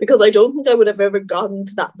this. Because I don't think I would have ever gotten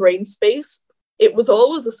to that brain space. It was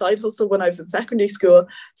always a side hustle when I was in secondary school.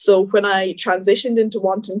 So when I transitioned into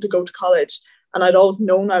wanting to go to college, and I'd always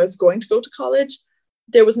known I was going to go to college,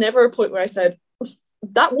 there was never a point where I said,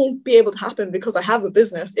 that won't be able to happen because I have a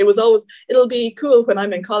business. It was always, it'll be cool when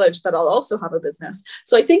I'm in college that I'll also have a business.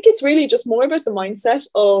 So I think it's really just more about the mindset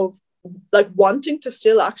of like wanting to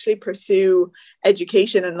still actually pursue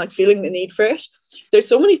education and like feeling the need for it. There's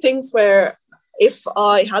so many things where if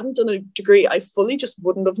I hadn't done a degree, I fully just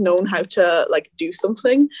wouldn't have known how to like do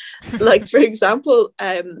something. Like, for example,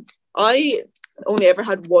 I only ever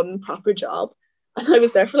had one proper job, and I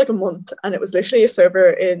was there for like a month, and it was literally a server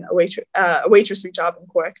in a waitressing job in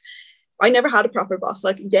Cork. I never had a proper boss.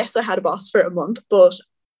 Like, yes, I had a boss for a month, but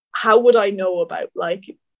how would I know about like,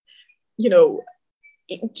 you know,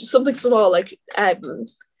 something small like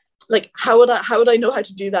how would I know how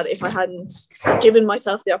to do that if I hadn't given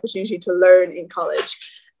myself the opportunity to learn in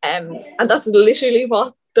college? And that's literally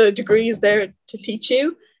what the degree is there to teach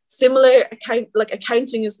you. Similar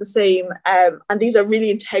accounting is the same, and these are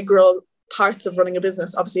really integral parts of running a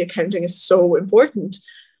business. Obviously, accounting is so important.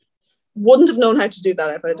 Wouldn't have known how to do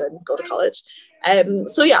that if I didn't go to college.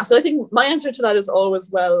 So yeah, so I think my answer to that is always,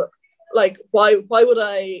 well, like why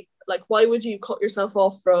would you cut yourself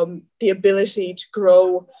off from the ability to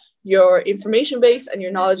grow your information base and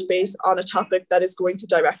your knowledge base on a topic that is going to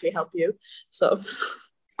directly help you? So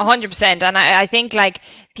 100%. And I think like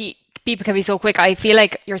people can be so quick. I feel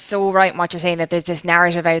like you're so right in what you're saying, that there's this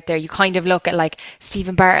narrative out there. You kind of look at like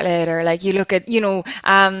Stephen Bartlett, or like you look at,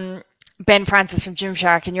 Ben Francis from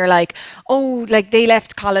Gymshark, and you're like, oh, like they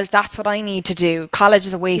left college. That's what I need to do. College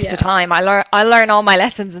is a waste of yeah, time. I learn all my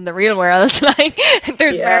lessons in the real world. Like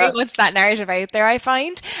there's very yeah, much that narrative out there, I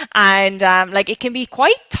find, and like it can be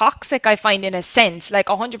quite toxic, I find, in a sense. Like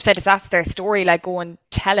 100%, if that's their story, like go and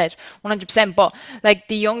tell it 100%. But like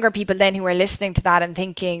the younger people then who are listening to that and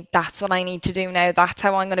thinking, that's what I need to do now. That's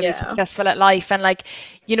how I'm going to be yeah, successful at life. And like,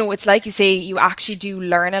 it's like you say, you actually do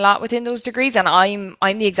learn a lot within those degrees. And I'm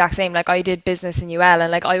the exact same. Like I did business in UL,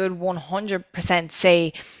 and like I would 100%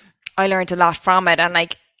 say I learned a lot from it. And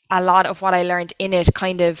like a lot of what I learned in it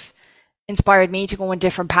kind of inspired me to go on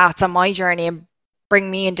different paths on my journey and bring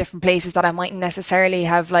me in different places that I mightn't necessarily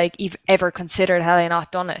have like ever considered had I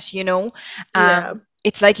not done it. yeah,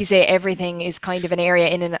 It's like you say, everything is kind of an area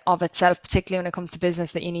in and of itself, particularly when it comes to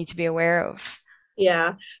business, that you need to be aware of.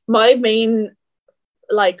 yeah. My main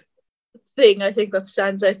like thing I think that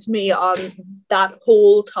stands out to me on that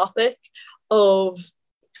whole topic of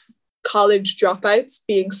college dropouts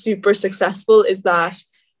being super successful is that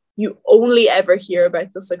you only ever hear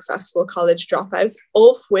about the successful college dropouts,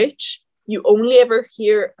 of which you only ever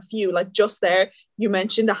hear a few. Like just there, you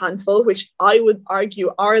mentioned a handful, which I would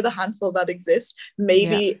argue are the handful that exist. Yeah.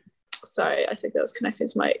 Maybe, sorry, I think that was connecting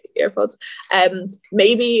to my earpods.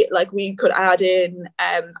 Maybe like we could add in,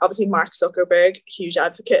 obviously Mark Zuckerberg, huge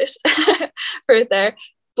advocate for it there.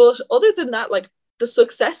 But other than that, like the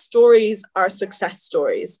success stories are success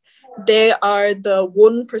stories. They are the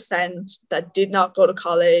 1% that did not go to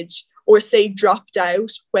college or say dropped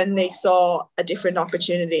out when they saw a different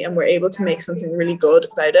opportunity and were able to make something really good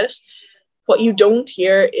about it. What you don't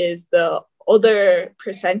hear is the other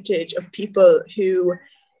percentage of people who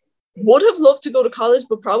would have loved to go to college,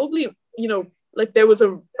 but probably, like there was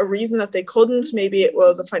a reason that they couldn't. Maybe it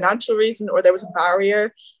was a financial reason or there was a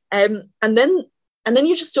barrier. And then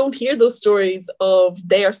you just don't hear those stories of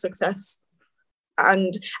their success.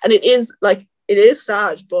 And it is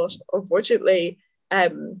sad, but unfortunately,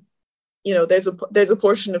 there's a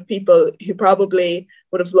portion of people who probably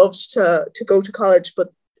would have loved to go to college, but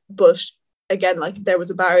again, like there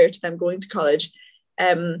was a barrier to them going to college.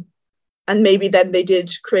 And maybe then they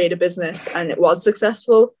did create a business and it was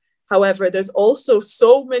successful. However, there's also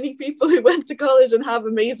so many people who went to college and have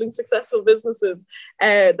amazing, successful businesses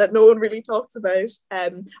that no one really talks about.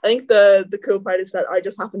 I think the cool part is that I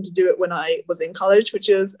just happened to do it when I was in college, which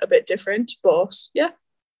is a bit different. But yeah.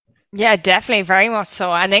 Yeah, definitely, very much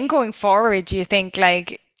so. And then going forward, do you think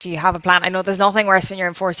like do you have a plan? I know there's nothing worse when you're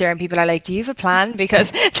in fourth year and people are like, do you have a plan?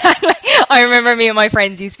 Because I remember me and my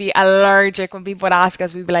friends used to be allergic when people would ask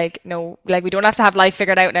us, we'd be like, no, like we don't have to have life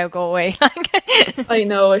figured out now, go away. I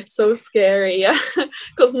know, it's so scary. Yeah.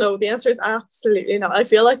 Because no, the answer is absolutely not. I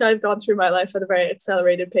feel like I've gone through my life at a very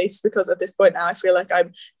accelerated pace because at this point now I feel like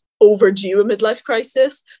I'm overdue a midlife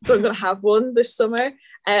crisis. So I'm going to have one this summer.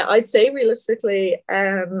 I'd say realistically,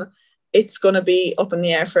 it's going to be up in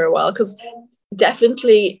the air for a while because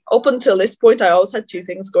definitely up until this point, I always had two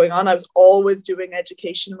things going on. I was always doing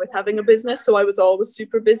education with having a business. So I was always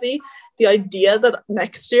super busy. The idea that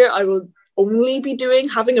next year I will only be doing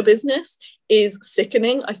having a business is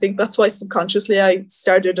sickening. I think that's why subconsciously I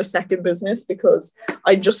started a second business because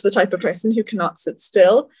I'm just the type of person who cannot sit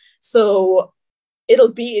still. So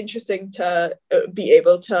it'll be interesting to be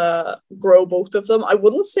able to grow both of them. I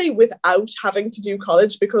wouldn't say without having to do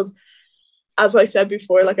college because as I said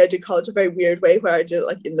before, like I did college a very weird way where I did it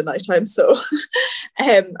like in the nighttime. So,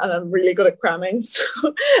 and I'm really good at cramming. So,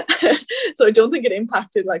 so I don't think it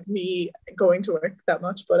impacted like me going to work that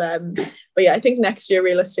much. But yeah, I think next year,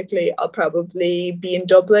 realistically, I'll probably be in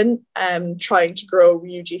Dublin, trying to grow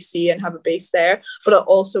UGC and have a base there. But I'll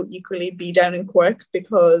also equally be down in Cork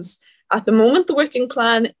because at the moment, the working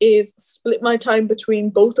plan is split my time between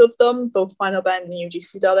both of them, both Final Band and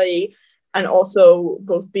UGC.ie. And also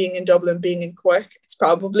both being in Dublin, being in Cork, it's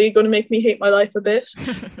probably going to make me hate my life a bit.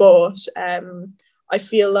 But I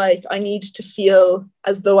feel like I need to feel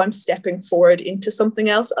as though I'm stepping forward into something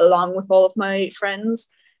else along with all of my friends.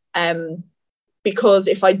 Because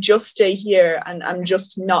if I just stay here and I'm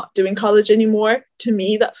just not doing college anymore, to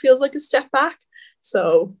me, that feels like a step back.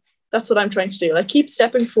 So that's what I'm trying to do. Like keep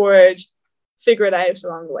stepping forward, figure it out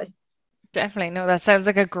along the way. Definitely. No, that sounds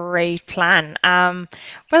like a great plan.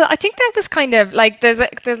 Well, I think that was kind of like there's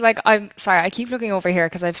like I'm sorry, I keep looking over here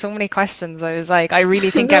because I have so many questions. I was like, I really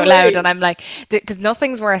think No out loud, and worries. I'm like, because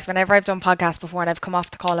nothing's worse whenever I've done podcasts before and I've come off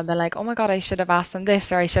the call and been like, oh my God, I should have asked them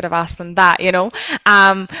this or I should have asked them that, you know.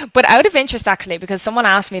 But out of interest, actually, because someone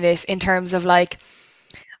asked me this in terms of like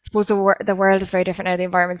I suppose the world is very different now, the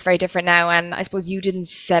environment's very different now, and I suppose you didn't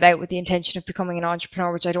set out with the intention of becoming an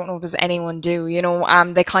entrepreneur, which I don't know does anyone do. You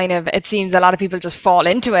know, they kind of it seems a lot of people just fall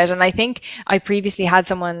into it, and I think I previously had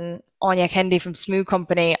someone. Anya Kennedy from Smoo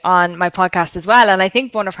Company on my podcast as well. And I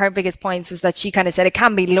think one of her biggest points was that she kind of said it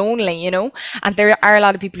can be lonely, you know, and there are a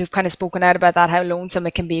lot of people who've kind of spoken out about that, how lonesome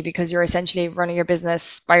it can be because you're essentially running your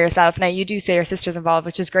business by yourself. Now, you do say your sister's involved,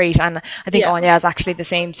 which is great. And I think Yeah. Anya is actually the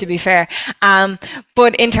same, to be fair.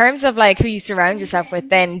 But in terms of like who you surround yourself with,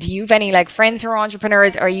 then do you have any like friends who are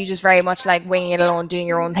entrepreneurs, or are you just very much like winging it alone, doing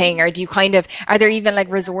your own thing? Or do you kind of, are there even like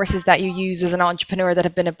resources that you use as an entrepreneur that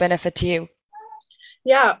have been a benefit to you?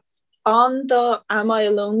 Yeah. On the am I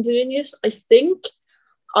alone doing it? I think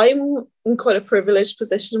I'm in quite a privileged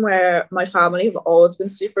position where my family have always been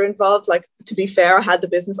super involved. Like, to be fair, I had the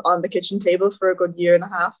business on the kitchen table for a good year and a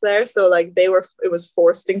half there. So like it was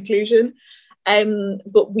forced inclusion.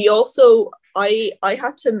 But we also I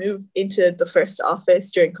had to move into the first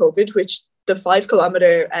office during COVID, which the 5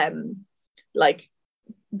 kilometer like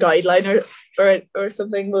guideline or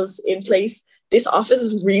something was in place. This office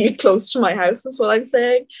is really close to my house, is what I'm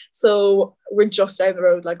saying. So we're just down the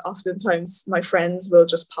road. Like oftentimes my friends will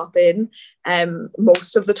just pop in.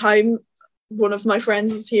 Most of the time, one of my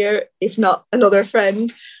friends is here, if not another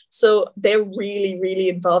friend. So they're really, really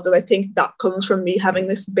involved. And I think that comes from me having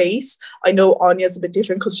this base. I know Anya's a bit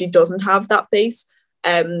different because she doesn't have that base.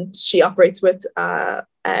 She operates with a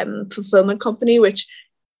fulfillment company, which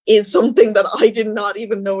is something that I did not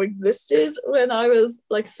even know existed when I was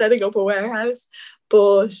like setting up a warehouse.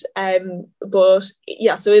 But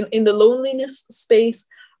yeah, so in the loneliness space,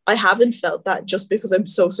 I haven't felt that just because I'm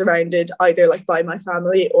so surrounded either like by my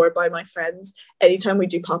family or by my friends. Anytime we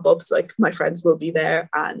do pop-ups, like my friends will be there,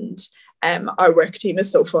 and our work team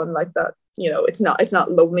is so fun like that. You know, it's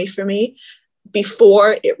not lonely for me.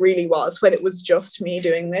 Before it really was, when it was just me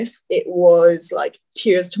doing this, it was like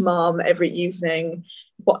tears to mom every evening.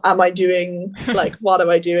 What am I doing? Like, what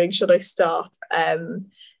am I doing? Should I stop? And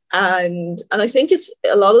I think it's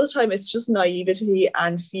a lot of the time it's just naivety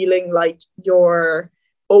and feeling like your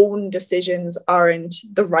own decisions aren't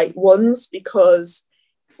the right ones, because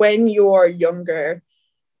when you're younger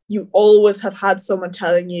you always have had someone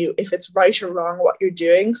telling you if it's right or wrong what you're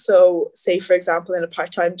doing. So say for example in a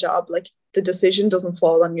part-time job, like the decision doesn't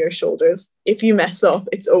fall on your shoulders. If you mess up,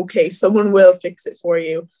 it's okay, someone will fix it for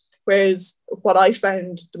you. Whereas what I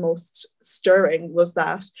found the most stirring was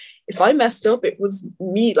that if I messed up, it was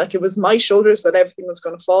me, like it was my shoulders that everything was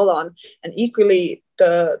going to fall on. And equally,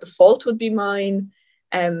 the fault would be mine.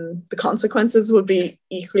 the consequences would be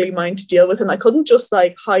equally mine to deal with. And I couldn't just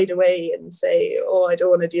like hide away and say, oh, I don't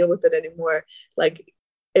want to deal with it anymore. Like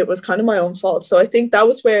it was kind of my own fault. So I think that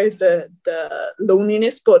was where the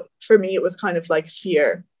loneliness, but for me, it was kind of like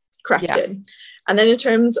fear crept Yeah. in. And then in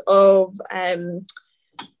terms of having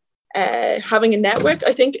a network,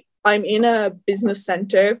 I think I'm in a business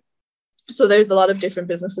center. So there's a lot of different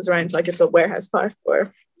businesses around, like it's a warehouse park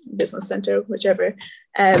or business center, whichever.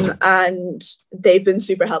 And they've been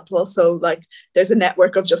super helpful. So like there's a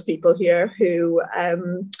network of just people here who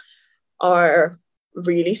are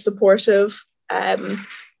really supportive.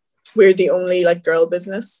 We're the only like girl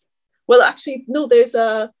business. Well, actually, no, there's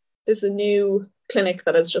a new clinic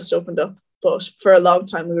that has just opened up. But for a long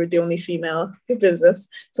time, we were the only female business.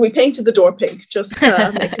 So we painted the door pink just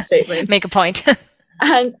to make a statement. Make a point.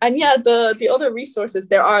 And yeah, the other resources,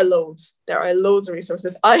 there are loads. There are loads of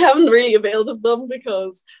resources. I haven't really availed of them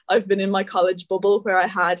because I've been in my college bubble where I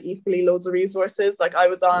had equally loads of resources. Like I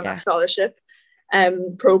was on a Yeah. scholarship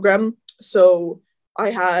program. So I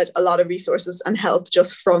had a lot of resources and help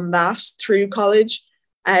just from that through college.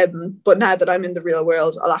 But now that I'm in the real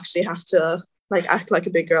world, I'll actually have to like act like a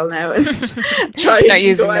big girl now and try Start and go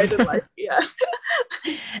using out them. and like, yeah.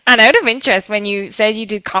 And out of interest, when you said you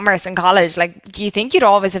did commerce in college, like, do you think you'd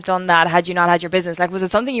always have done that had you not had your business? Like, was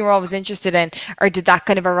it something you were always interested in, or did that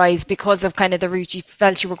kind of arise because of kind of the route you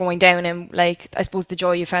felt you were going down and, like, I suppose the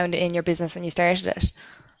joy you found in your business when you started it?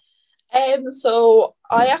 So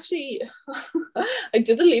I actually I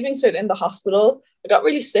did the leaving cert in the hospital. I got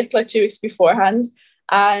really sick like 2 weeks beforehand,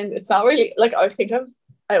 and it's not really like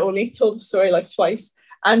I only told the story like twice,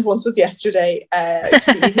 and once was yesterday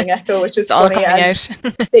to the Evening Echo, which It's is all funny. coming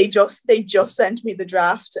And out. they just sent me the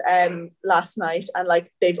draft last night, and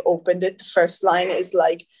like they've opened it. The first line is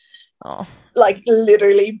Oh, like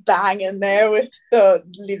literally bang in there with the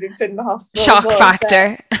leaving cert in the hospital. shock But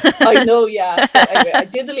factor. I know, yeah. So anyway, I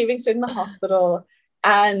did the leaving cert in the hospital,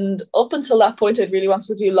 and up until that point, I'd really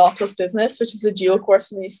wanted to do law plus business, which is a dual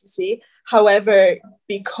course in the UCC. However,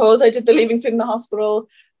 because I did the leaving cert in the hospital,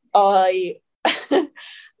 I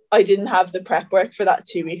I didn't have the prep work for that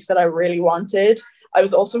 2 weeks that I really wanted. I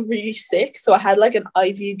was also really sick, so I had like an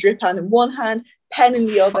IV drip hand in one hand, pen in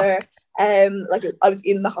the other. Fuck. Like I was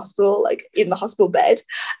in the hospital, like in the hospital bed,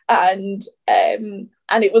 and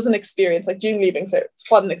it was an experience. Like doing leaving cert, it's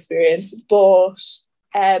quite an experience, but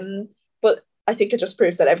I think it just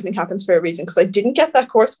proves that everything happens for a reason. Because I didn't get that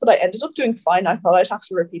course, but I ended up doing fine. I thought I'd have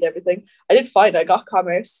to repeat everything. I did fine. I got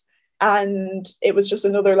commerce, and it was just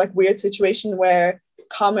another like weird situation where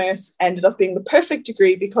commerce ended up being the perfect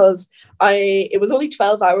degree because it was only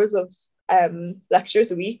 12 hours of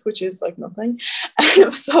lectures a week, which is like nothing.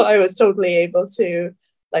 So I was totally able to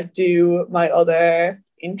like do my other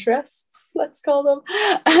interests, let's call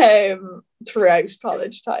them, throughout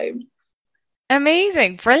college time.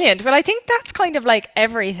 Amazing, brilliant. Well, I think that's kind of like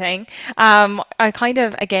everything. I kind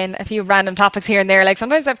of, again, a few random topics here and there. Like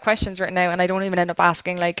sometimes I have questions written out and I don't even end up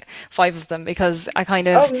asking like five of them because I kind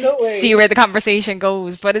Oh, of no see where worries. the conversation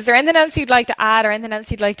goes. But is there anything else you'd like to add or anything else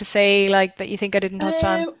you'd like to say, like that you think I didn't touch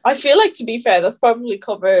on? I feel like, to be fair, that's probably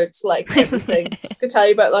covered like everything. I could tell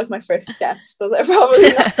you about like my first steps, but they're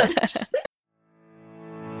probably not that interesting.